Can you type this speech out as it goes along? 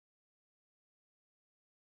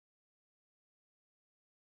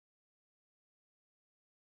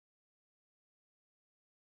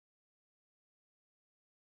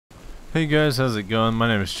Hey guys, how's it going? My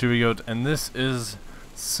name is Chibigoat, and this is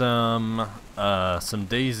some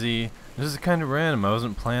DayZ. This is kind of random. I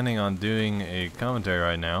wasn't planning on doing a commentary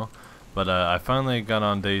right now, but I finally got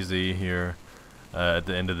on DayZ here at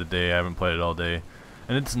the end of the day. I haven't played it all day,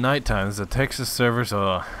 and it's nighttime. It's a Texas server,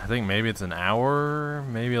 so I think maybe it's an hour,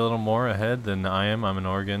 maybe a little more ahead than I am. I'm in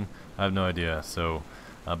Oregon. I have no idea. So,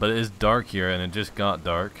 but it is dark here, and it just got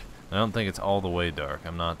dark. I don't think it's all the way dark.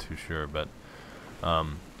 I'm not too sure, but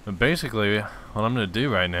But basically, what I'm going to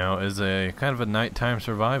do right now is a kind of a nighttime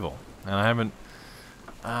survival. And I haven't,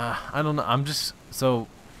 I don't know, I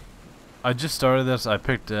just started this.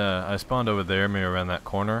 I spawned over there, maybe around that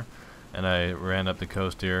corner, and I ran up the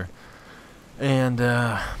coast here. And,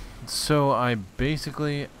 so I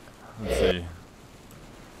basically, let's see, I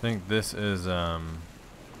think this is, so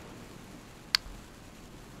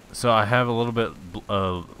I have a little bit,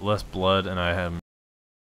 less blood, and I have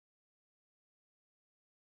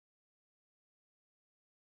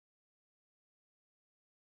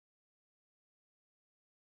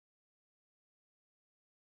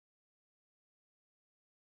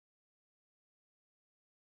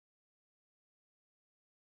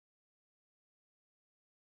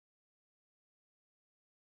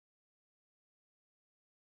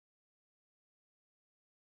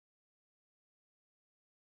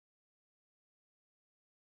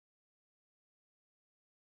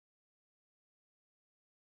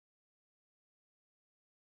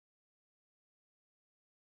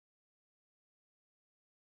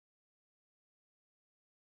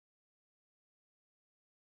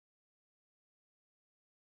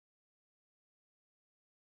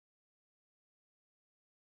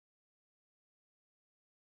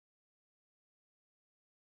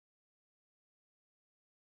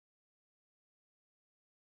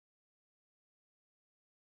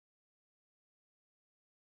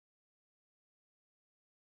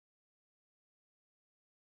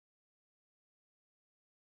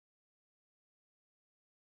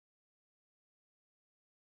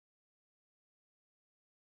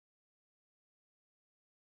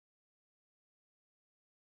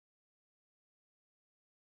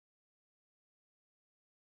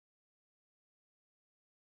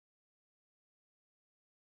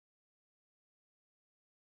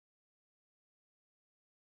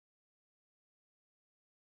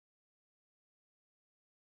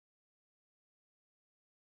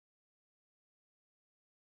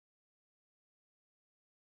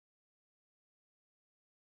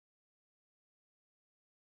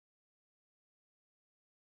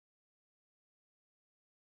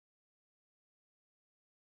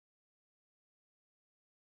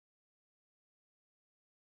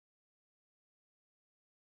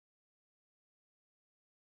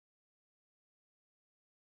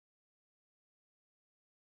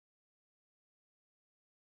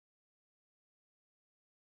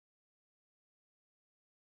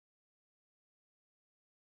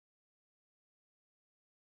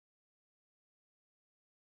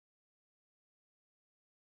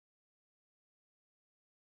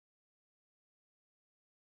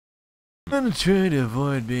I'm going to try to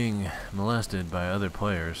avoid being molested by other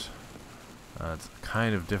players. It's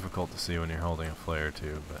kind of difficult to see when you're holding a flare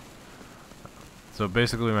too, but so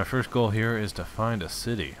basically my first goal here is to find a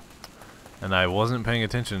city. And I wasn't paying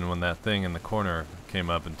attention when that thing in the corner came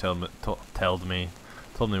up and told me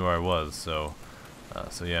where I was, so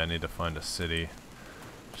yeah, I need to find a city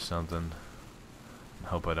or something. And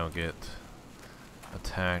hope I don't get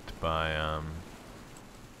attacked by I'll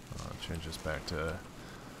change this back to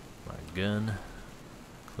my gun.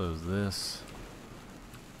 Close this.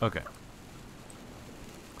 Okay.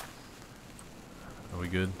 Are we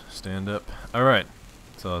good? Stand up. Alright.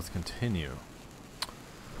 So let's continue.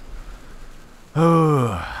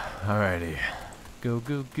 Oh, alrighty. Go,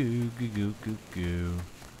 go, go, go, go, go, go.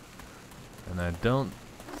 And I don't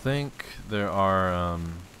think there are, I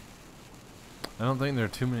don't think there are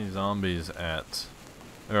too many zombies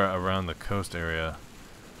around the coast area.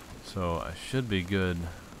 So I should be good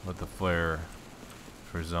with the flare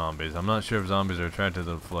for zombies. I'm not sure if zombies are attracted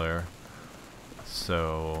to the flare.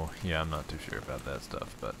 So, yeah, I'm not too sure about that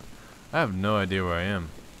stuff, but I have no idea where I am.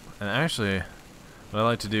 And actually, what I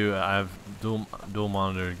like to do, I have dual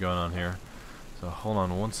monitors going on here. So hold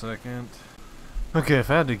on one second. Okay, if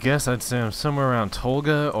I had to guess, I'd say I'm somewhere around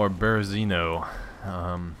Tolga or Berezino.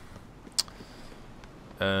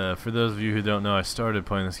 For those of you who don't know, I started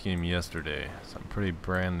playing this game yesterday, so I'm pretty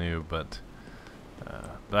brand new, but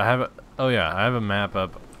I have I have a map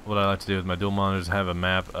up. What I like to do with my dual monitors, I have a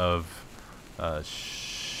map of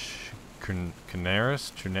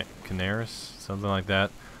Canaris, something like that.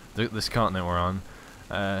 This continent we're on,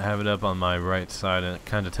 I have it up on my right side, and it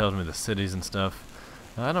kind of tells me the cities and stuff.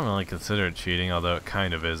 I don't really consider it cheating, although it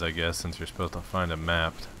kind of is, I guess, since you're supposed to find a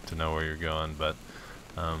map to know where you're going. But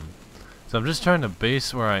so I'm just trying to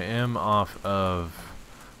base where I am off of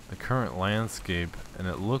the current landscape, and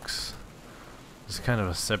it looks just kind of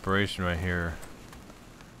a separation right here.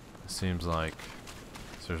 It seems like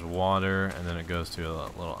so there's water, and then it goes to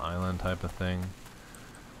a little island type of thing.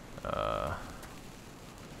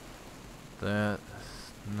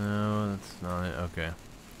 No, that's not it. Okay.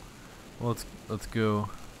 Well, let's go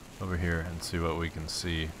over here and see what we can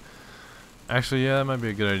see. Actually, yeah, that might be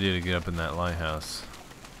a good idea to get up in that lighthouse.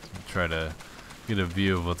 Try to get a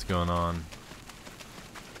view of what's going on.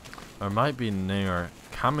 Or it might be near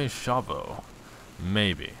Kamishavo.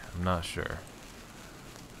 Maybe. I'm not sure.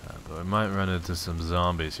 But we might run into some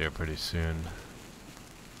zombies here pretty soon.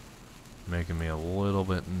 Making me a little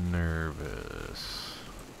bit nervous.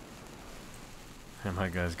 And my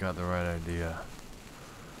guy's got the right idea.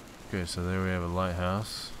 Okay, so there we have a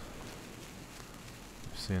lighthouse.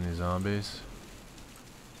 See any zombies?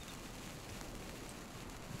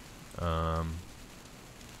 I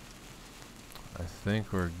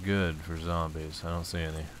think we're good for zombies. I don't see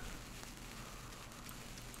any.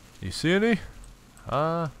 You see any?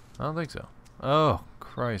 I don't think so. Oh,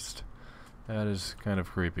 Christ. That is kind of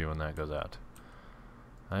creepy when that goes out.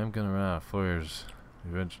 I am gonna run out of flares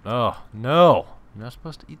eventually. Oh, no! You're not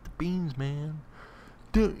supposed to eat the beans, man.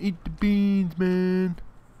 Don't eat the beans, man.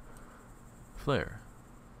 Flare.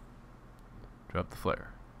 Drop the flare.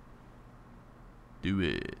 Do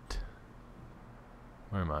it.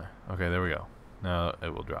 Where am I? Okay, there we go. Now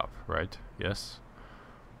it will drop, right? Yes?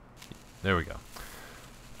 There we go.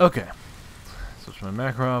 Okay. Switch my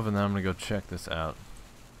macro off, and then I'm going to go check this out.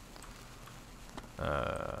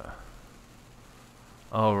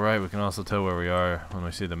 Alright, we can also tell where we are when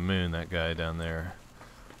we see the moon. That guy down there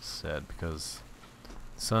said, because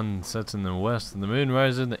the sun sets in the west and the moon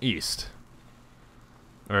rises in the east.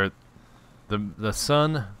 Or the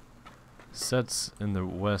sun sets in the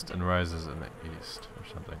west and rises in the east, or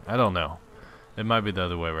something. I don't know. It might be the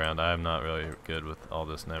other way around. I'm not really good with all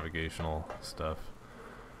this navigational stuff,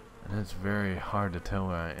 and it's very hard to tell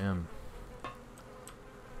where I am.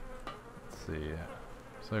 Let's see.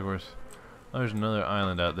 It's like there's another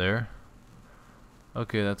island out there.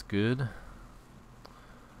 Okay, that's good.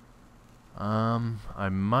 I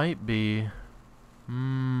might be.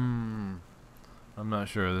 I'm not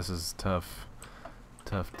sure. This is tough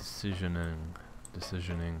decisioning.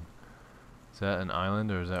 Is that an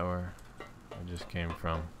island, or is that where I just came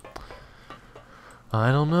from?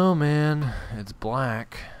 I don't know, man. It's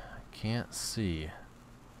black. I can't see.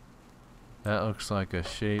 That looks like a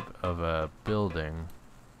shape of a building.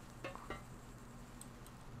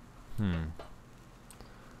 I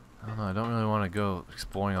don't know. I don't really want to go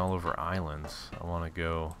exploring all over islands. I want to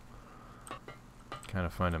go kind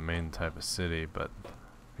of find a main type of city, but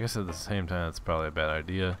I guess at the same time that's probably a bad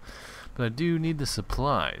idea. But I do need the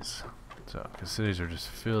supplies. So, because cities are just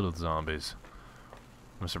filled with zombies.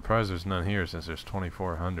 I'm surprised there's none here since there's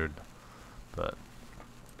 2,400. But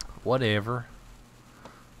whatever.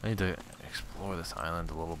 I need to explore this island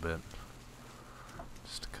a little bit,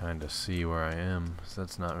 just to kind of see where I am. So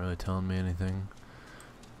that's not really telling me anything.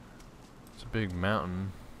 It's a big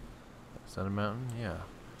mountain. Is that a mountain? Yeah.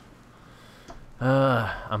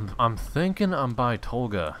 I'm thinking I'm by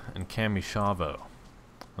Tolga and Kamishavo.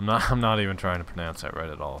 I'm not even trying to pronounce that right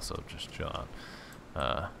at all, so just chill out.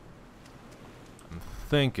 I'm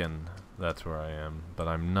thinking that's where I am, but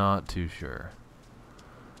I'm not too sure.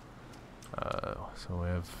 So we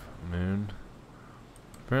have moon.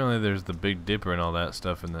 Apparently there's the Big Dipper and all that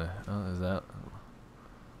stuff in the... Oh, is that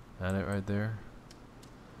it right there?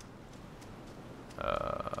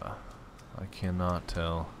 I cannot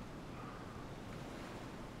tell.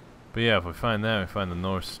 But yeah, if we find that, we find the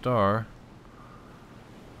North Star.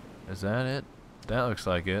 Is that it? That looks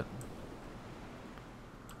like it.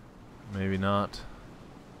 Maybe not.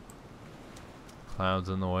 Clouds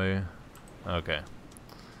in the way. Okay.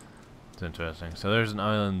 It's interesting. So there's an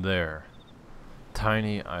island there.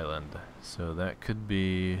 Tiny island. So that could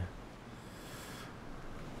be...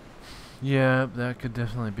 Yeah, that could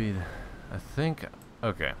definitely be... I think...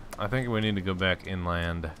 Okay. I think we need to go back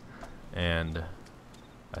inland, and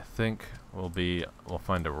I think we'll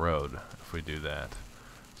find a road if we do that.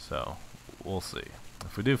 So we'll see.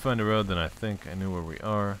 If we do find a road, then I think I knew where we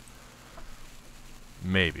are.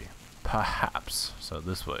 Maybe. Perhaps. So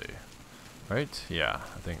this way. Right? Yeah,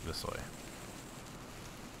 I think this way.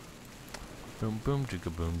 Boom boom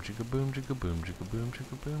jigga boom jigga boom jigga boom jigga boom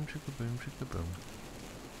jigga boom jigga boom jigga boom.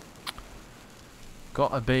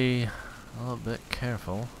 Gotta be a little bit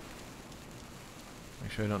careful.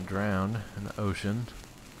 Make sure I don't drown in the ocean.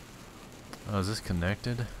 Oh, is this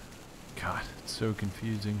connected? God, it's so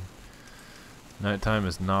confusing. Nighttime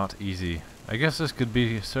is not easy. I guess this could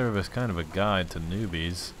serve as kind of a guide to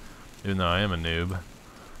newbies, even though I am a noob.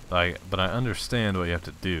 But I understand what you have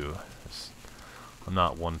to do. I'm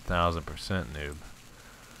not 1000%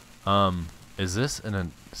 noob. Is this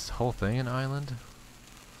whole thing an island?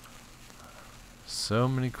 So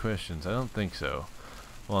many questions. I don't think so.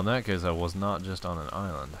 Well, in that case, I was not just on an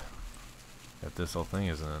island. If this whole thing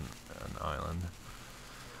is an island.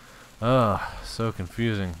 So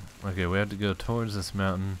confusing. Okay, we have to go towards this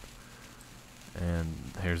mountain.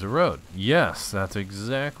 And here's a road. Yes, that's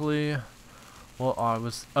exactly what I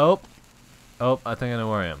was... Oh, I think I know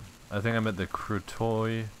where I am. I think I'm at the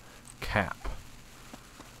Krutoy Cap.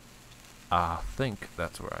 I think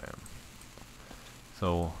that's where I am.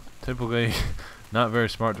 So, typically, not very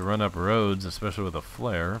smart to run up roads, especially with a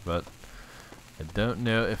flare, but I don't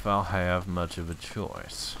know if I'll have much of a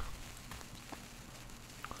choice.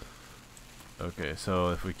 Okay,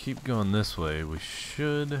 so if we keep going this way, we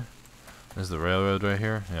should... There's the railroad right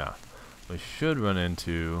here? Yeah. We should run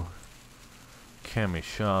into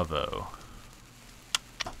Kamishavo.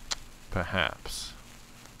 Perhaps.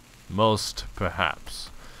 Most perhaps.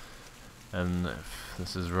 And if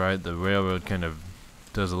this is right, the railroad kind of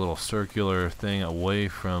does a little circular thing away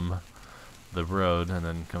from the road and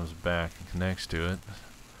then comes back and connects to it.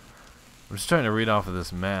 I'm just trying to read off of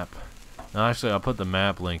this map. Now, actually, I'll put the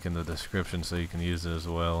map link in the description so you can use it as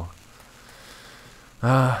well.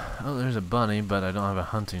 Oh, there's a bunny, but I don't have a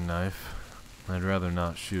hunting knife. I'd rather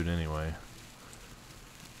not shoot anyway.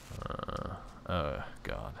 Oh,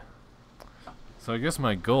 God. So I guess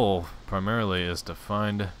my goal, primarily, is to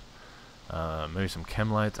find maybe some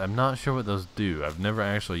chem lights. I'm not sure what those do. I've never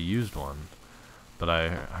actually used one, but I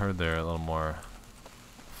heard they're a little more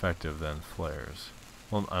effective than flares.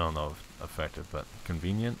 Well, I don't know if effective, but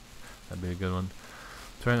convenient. That'd be a good one.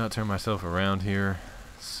 Try not to turn myself around here.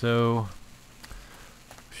 So,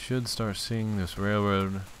 should start seeing this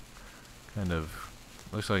railroad kind of,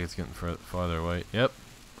 looks like it's getting farther away. Yep,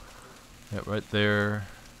 right there.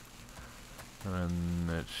 And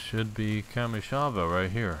it should be Kamishava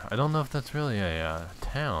right here. I don't know if that's really a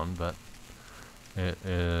town, but it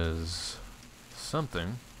is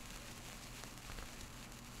something.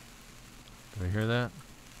 Do you hear that?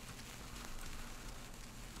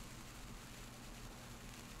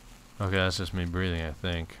 Okay, that's just me breathing, I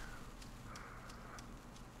think.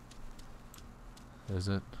 Is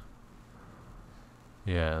it?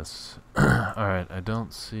 Yes. Alright, I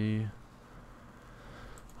don't see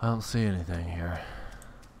anything here.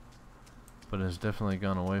 But it's definitely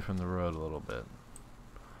gone away from the road a little bit.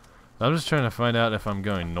 I'm just trying to find out if I'm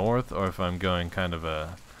going north or if I'm going kind of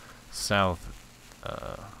a southwest.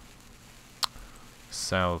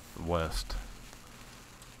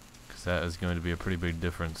 Because that is going to be a pretty big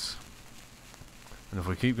difference. And if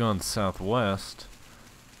we keep going southwest,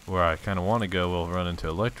 where I kind of want to go, we'll run into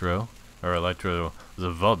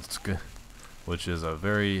Elektrozavodsk, which is a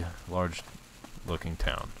very large looking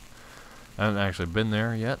town. I haven't actually been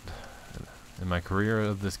there yet in my career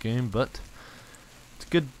of this game, but it's a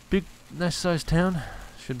good, big, nice sized town.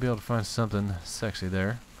 Should be able to find something sexy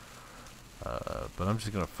there. But I'm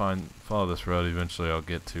just going to follow this road. Eventually I'll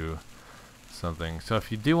get to something. So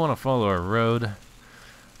if you do want to follow a road,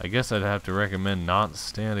 I guess I'd have to recommend not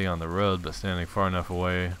standing on the road, but standing far enough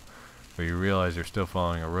away where you realize you're still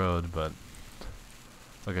following a road. But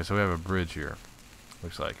okay, so we have a bridge here.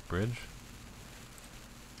 Looks like a bridge.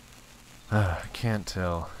 Can't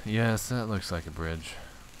tell. Yes, that looks like a bridge.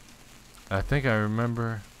 I think I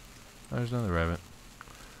remember. Oh, there's another rabbit.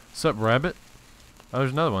 Sup, rabbit? Oh,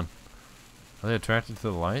 there's another one. Are they attracted to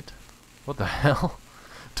the light? What the hell?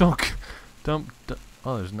 Don't.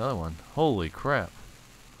 Oh, there's another one. Holy crap.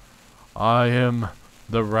 I am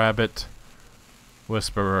the rabbit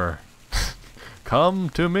whisperer. Come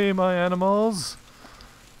to me, my animals.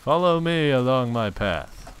 Follow me along my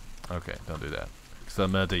path. Okay, don't do that. Because I'll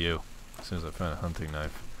murder you as soon as I find a hunting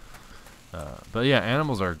knife. But yeah,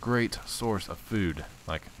 animals are a great source of food.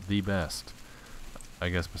 Like, the best. I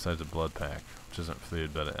guess besides a blood pack, which isn't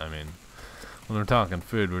food, but I mean, when we're talking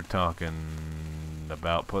food, we're talking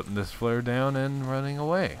about putting this flare down and running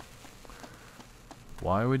away.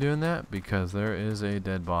 Why are we doing that? Because there is a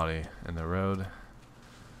dead body in the road,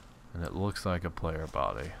 and it looks like a player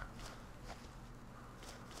body.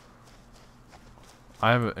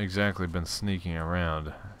 I haven't exactly been sneaking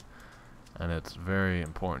around, and it's very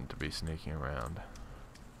important to be sneaking around.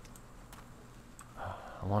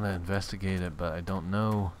 I want to investigate it, but I don't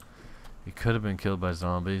know. He could have been killed by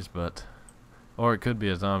zombies, but Or it could be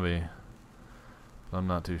a zombie. But I'm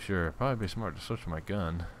not too sure. Probably be smart to switch my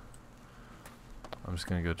gun. I'm just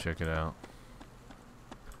gonna go check it out.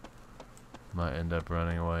 Might end up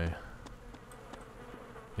running away.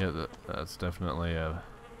 Yeah, that's definitely a...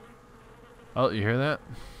 Oh, you hear that?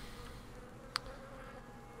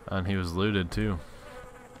 And he was looted too.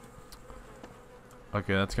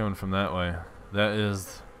 Okay, that's coming from that way. That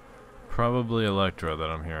is probably Electro that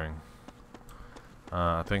I'm hearing.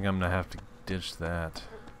 I think I'm gonna have to ditch that.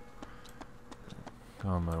 Go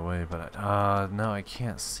on my way, but no, I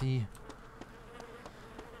can't see.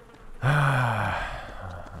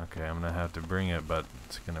 Okay, I'm gonna have to bring it, but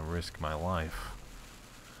it's gonna risk my life.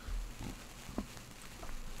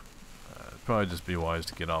 It'd probably just be wise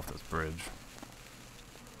to get off this bridge.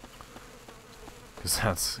 Because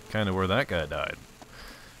that's kind of where that guy died.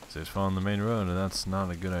 So he's following the main road, and that's not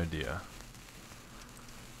a good idea.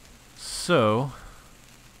 So,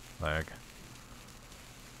 like,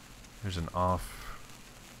 there's an off.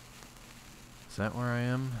 Is that where I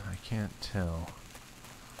am? I can't tell.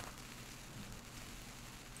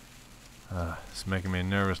 It's making me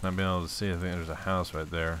nervous not being able to see. I think there's a house right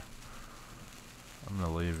there. I'm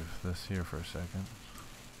gonna leave this here for a second.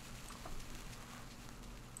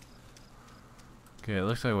 Okay, it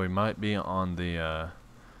looks like we might be on the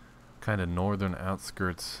kind of northern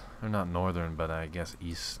outskirts, or not northern, but I guess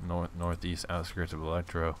northeast outskirts of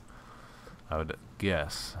Electro. I would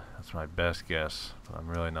guess. That's my best guess, but I'm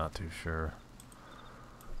really not too sure.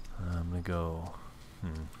 I'm gonna go.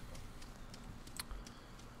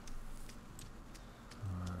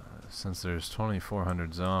 Since there's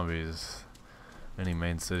 2,400 zombies, any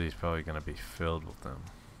main city is probably gonna be filled with them.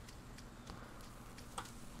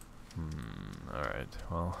 Alright,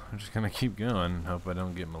 well, I'm just gonna keep going and hope I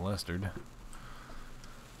don't get molested.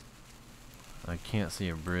 I can't see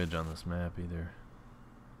a bridge on this map either.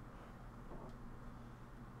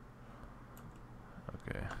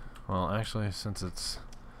 Okay, well, actually, since it's...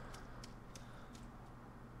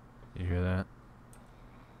 You hear that?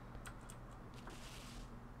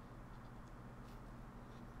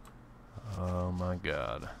 Oh my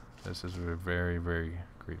god. This is very, very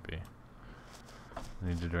creepy. I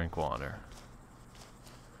need to drink water.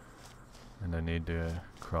 And I need to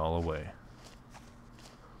crawl away.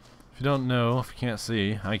 If you don't know, if you can't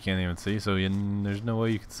see, I can't even see, so there's no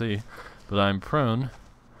way you can see. But I'm prone.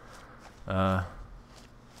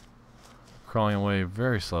 Crawling away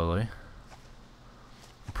very slowly.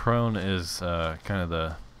 Prone is kind of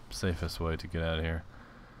the safest way to get out of here.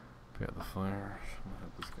 Pick up the flares. I'm gonna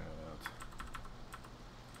help this guy out.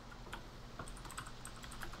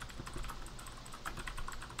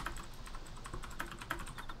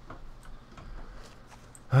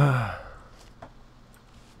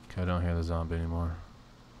 Okay, I don't hear the zombie anymore.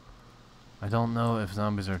 I don't know if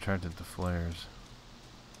zombies are attracted to flares.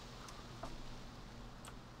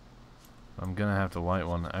 I'm gonna have to light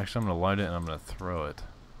one. Actually, I'm gonna light it and I'm gonna throw it.